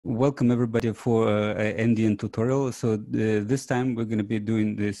Welcome everybody for NDN tutorial. So this time we're going to be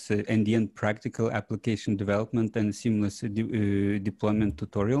doing this NDN practical application development and seamless deployment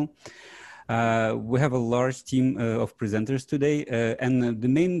tutorial. We have a large team of presenters today, and the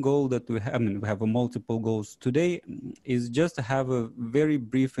main goal that we have, we have multiple goals today, is just to have a very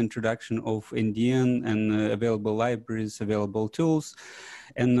brief introduction of NDN and available libraries, available tools.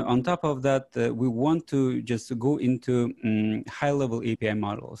 And on top of that, we want to just go into high-level API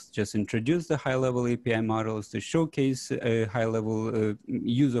models, just introduce the high-level API models to showcase high-level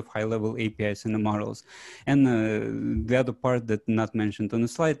use of high-level APIs in the models. And the other part that not mentioned on the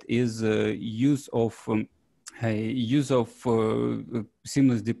slide is use of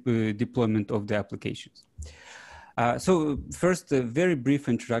seamless deployment of the applications. So first, a very brief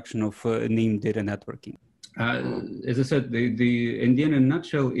introduction of named data networking. As I said, the NDN in a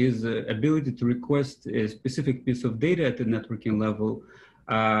nutshell is ability to request a specific piece of data at the networking level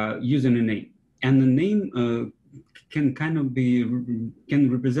using a name. And the name can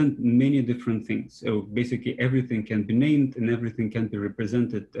represent many different things. So basically everything can be named and everything can be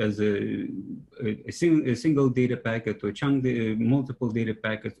represented as a single data packet or chunk, multiple data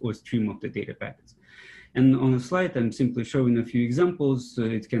packets or stream of the data packets. And on the slide, I'm simply showing a few examples.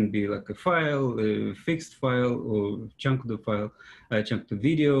 It can be like a file, a fixed file, or chunk of the file, chunk of the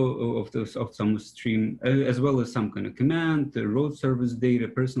video of some stream, as well as some kind of command, road service data,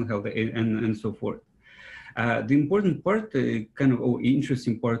 personal health, and so forth. The important part,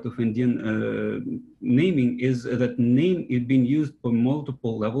 interesting part of NDN naming is that name is being used for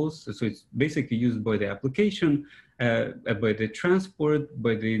multiple levels. So it's basically used by the application, by the transport,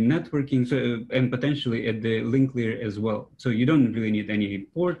 by the networking, and potentially at the link layer as well. So you don't really need any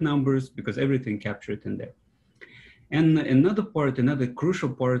port numbers because everything captured in there. And another crucial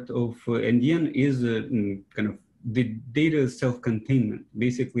part of NDN is the data self-containment.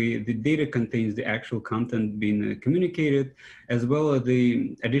 Basically, the data contains the actual content being communicated, as well as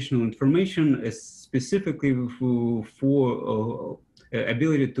the additional information specifically for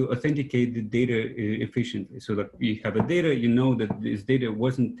ability to authenticate the data efficiently. So that you have a data, you know that this data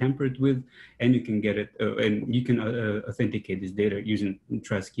wasn't tampered with, and you can get it, and you can authenticate this data using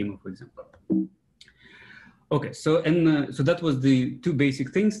trust schema, for example. Okay, so that was the two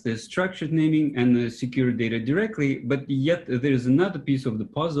basic things: the structured naming and the secure data directly. But yet there is another piece of the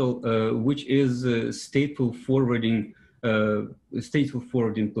puzzle, which is stateful forwarding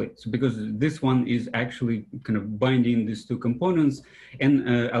plate. So because this one is actually kind of binding these two components and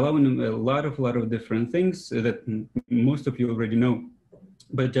allowing them a lot of different things that most of you already know.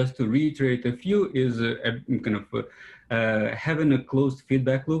 But just to reiterate a few is having a closed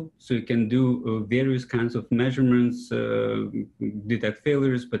feedback loop, so you can do various kinds of measurements, detect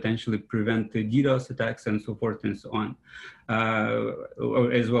failures, potentially prevent the DDoS attacks, and so forth and so on,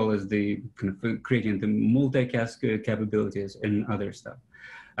 as well as the creating the multicast capabilities and other stuff.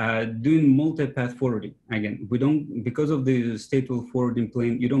 Doing multi-path forwarding. Again, we don't, because of the stateful forwarding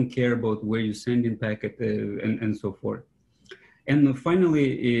plane, you don't care about where you send in packet and so forth. And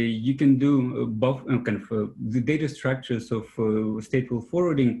finally, you can do the data structures of stateful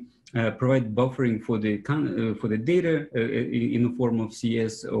forwarding provide buffering for the data in the form of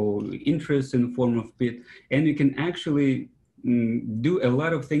CS or interest in the form of bit, and you can actually do a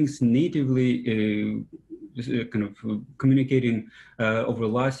lot of things natively, communicating over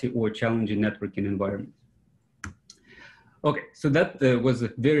lossy or challenging networking environments. Okay, so that was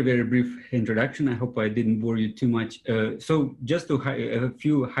a very, very brief introduction. I hope I didn't bore you too much. So just to a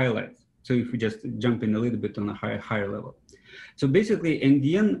few highlights. So if we just jump in a little bit on a higher level. So basically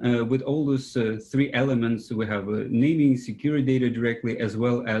NDN, with all those three elements, we have naming, secure data directly, as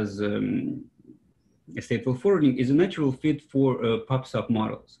well as stateful forwarding, is a natural fit for pub/sub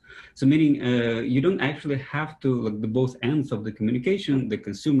models. So meaning you don't actually have to, like the both ends of the communication, the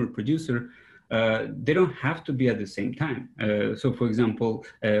consumer, producer, they don't have to be at the same time. So for example,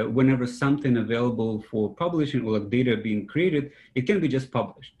 whenever something available for publishing or like data being created, it can be just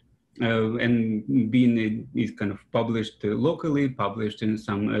published. And being is kind of published locally, published in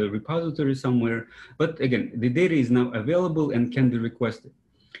some repository somewhere. But again, the data is now available and can be requested.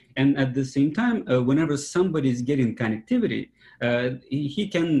 And at the same time, whenever somebody is getting connectivity, he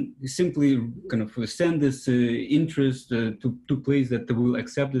can simply kind of send this interest to place that will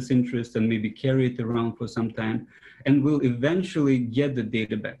accept this interest and maybe carry it around for some time. and will eventually get the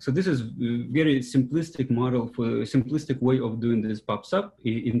data back. So this is a very simplistic model for a simplistic way of doing this pops up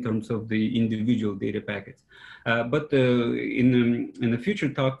in terms of the individual data packets. But in a future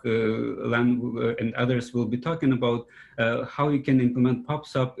talk, Lan and others will be talking about how you can implement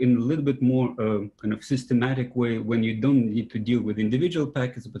POPSUP in a little bit more kind of systematic way when you don't need to deal with individual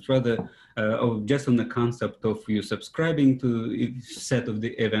packets, but rather just on the concept of you subscribing to a set of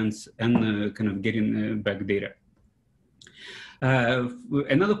the events and kind of getting back data.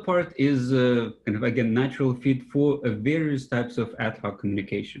 Another part is kind of, again, natural fit for various types of ad hoc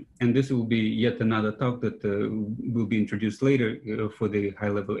communication. And this will be yet another talk that will be introduced later for the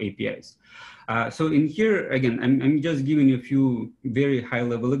high-level APIs. So in here, again, I'm just giving you a few very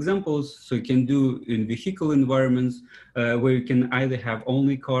high-level examples. So you can do in vehicle environments where you can either have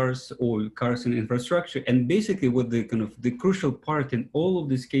only cars or cars and infrastructure. And basically what the kind of the crucial part in all of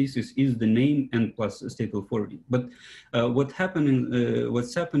these cases is the name and plus stateful forwarding. But what's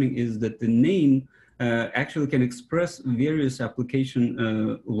happening is that the name actually can express various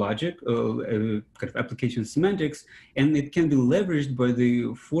application logic, kind of application semantics, and it can be leveraged by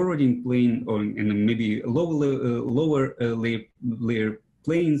the forwarding plane or in maybe lower layer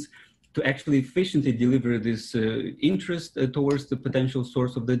planes to actually efficiently deliver this interest towards the potential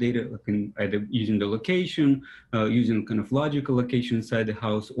source of the data, like in either using the location, using kind of logical location inside the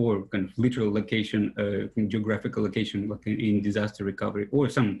house, or kind of literal location, geographical location, like in disaster recovery, or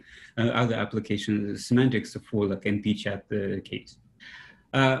some other application semantics for like NP chat case.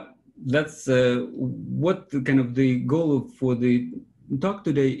 That's what kind of the goal for the talk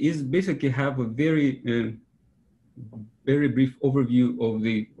today is basically have a very brief overview of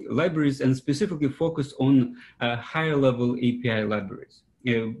the libraries and specifically focus on higher level API libraries.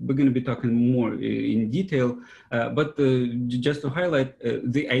 We're going to be talking more in detail, but just to highlight,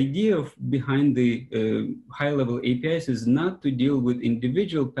 the idea behind the high-level APIs is not to deal with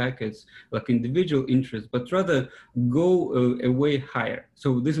individual packets, like individual interests, but rather go a way higher.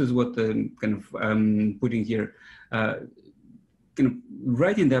 So this is what kind of I'm putting here. Kind of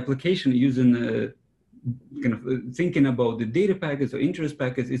writing the application using kind of thinking about the data packets or interest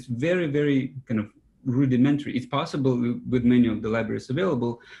packets is very kind of rudimentary. It's possible with many of the libraries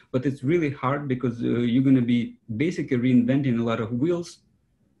available, but it's really hard because you're going to be basically reinventing a lot of wheels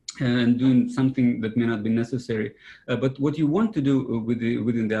and doing something that may not be necessary. But what you want to do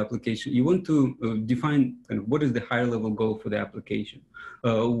within the application, you want to define kind of what is the higher level goal for the application.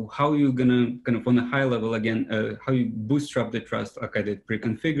 How you're gonna kind of on a high level, again, how you bootstrap the trust, like either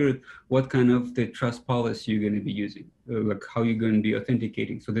pre-configured, what kind of the trust policy you're gonna be using, like how you're gonna be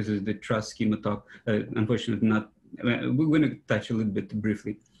authenticating. So this is the trust schema talk. Unfortunately, we're gonna touch a little bit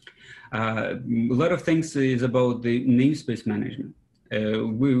briefly. A lot of things is about the namespace management.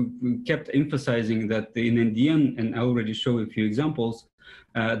 We kept emphasizing that in NDN, and I already showed a few examples,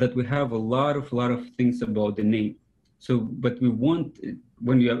 that we have a lot of things about the name. So, but we want,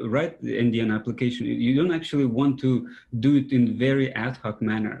 when you write the NDN application, you don't actually want to do it in very ad hoc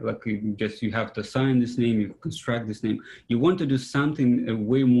manner, like you have to assign this name, you construct this name. You want to do something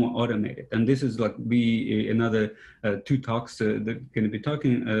way more automated. And this is like another two talks that are going to be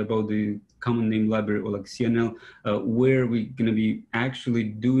talking about the common name library, or like CNL, where we're going to be actually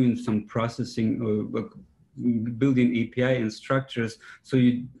doing some processing, building API and structures, so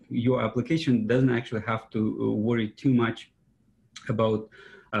your application doesn't actually have to worry too much about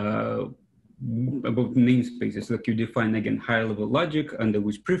namespaces. Like you define, again, higher level logic under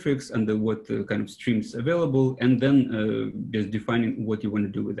which prefix, under what kind of streams available, and then just defining what you want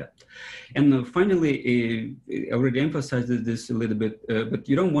to do with that. And finally, I already emphasized this a little bit, but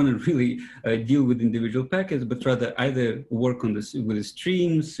you don't want to really deal with individual packets, but rather either work on this with the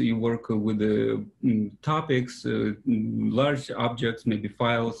streams, you work with the topics, large objects, maybe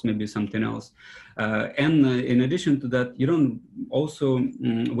files, maybe something else. And in addition to that, you don't also,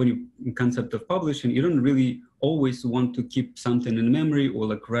 when you concept of publishing, you don't really always want to keep something in memory or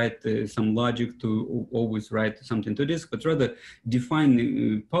like write some logic to always write something to disk, but rather define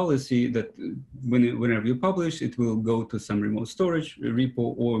a policy that whenever you publish, it will go to some remote storage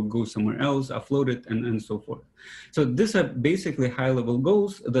repo or go somewhere else, upload it, and so forth. So these are basically high-level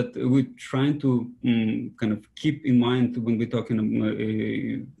goals that we're trying to kind of keep in mind when we're talking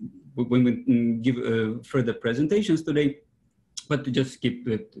when we give further presentations today, but to just keep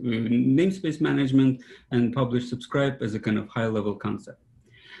it namespace management and publish subscribe as a kind of high-level concept.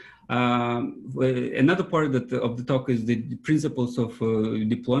 Another part of the talk is the principles of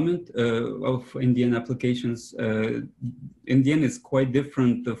deployment of NDN applications. NDN is quite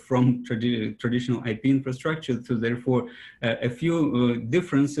different from traditional IP infrastructure, so therefore a few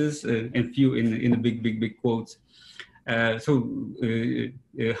differences and few in the big quotes. Hunter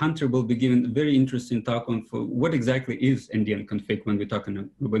will be given a very interesting talk on what exactly is NDN config when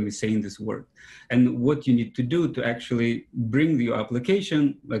we're saying this word, and what you need to do to actually bring your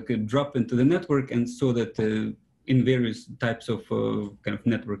application, like a drop into the network, and so that in various types of kind of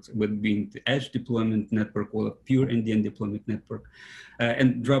networks, whether being the edge deployment network or a pure NDN deployment network,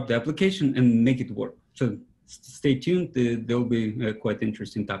 and drop the application and make it work. So stay tuned. There'll be a quite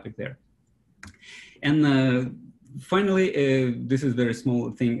interesting topic there. And finally, this is a very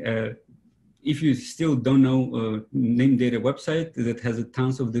small thing. If you still don't know name data website that has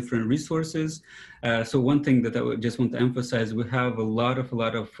tons of different resources. So one thing that I would just want to emphasize, we have a lot of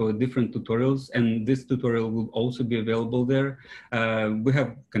different tutorials, and this tutorial will also be available there. We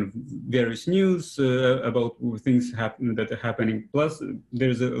have kind of various news about things that are happening. Plus,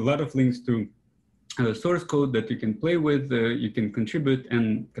 there's a lot of links to source code that you can play with, you can contribute,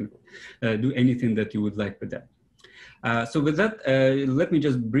 and do anything that you would like with that. So with that, let me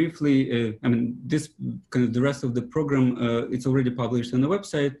just briefly, this the rest of the program, it's already published on the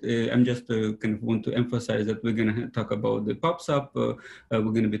website. I'm just want to emphasize that we're going to talk about the POPSUP. We're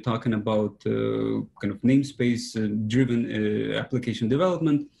going to be talking about namespace-driven application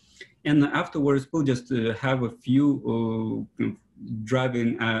development. And afterwards, we'll just have a few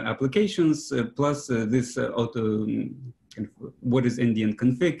driving applications, plus this what is NDN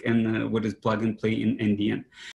config and what is plug and play in NDN.